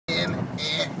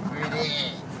Every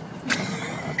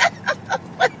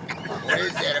What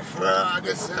is that, a frog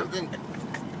or something?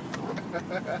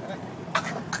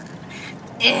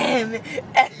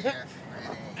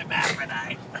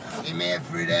 Hermaphrodite.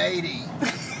 Hermaphrodite.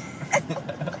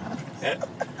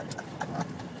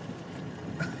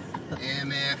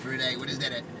 Hermaphrodite. What is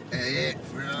that, a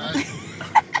frog?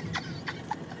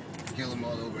 Kill them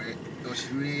all over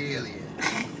Australia.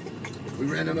 We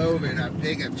run them over in our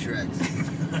pickup trucks.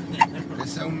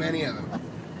 There's so many of them.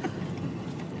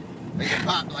 They can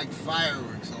pop like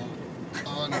fireworks all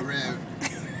on the road.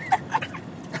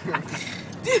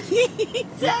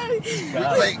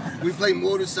 We play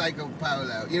motorcycle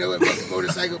polo. You know what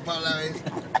motorcycle polo is?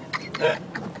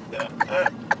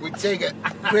 We take a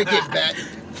cricket bat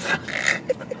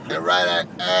and ride our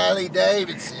Harley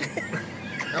Davidson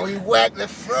and we whack the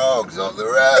frogs off the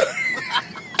road.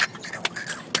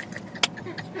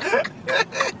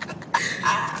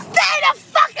 Stay in the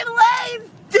fucking lane,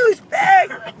 douchebag!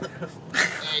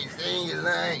 Hey, stay in your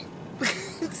lane.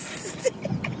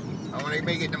 I want to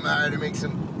make it tomorrow to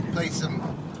play some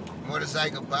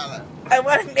motorcycle polo. I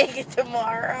want to make it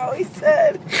tomorrow, he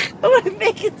said. I want to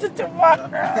make it to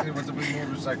tomorrow. It was a big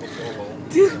motorcycle polo.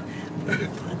 Dude,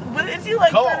 what did you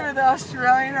like better, the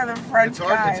Australian or the French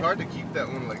guy? It's hard to keep that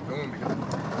one like going because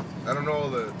I don't know all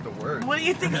the words. What do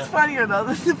you think is funnier though?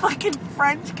 The fucking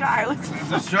French guy was.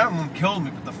 The Australian one killed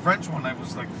me, but the French one I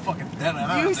was like fucking dead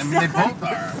on. You I mean, they both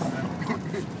are.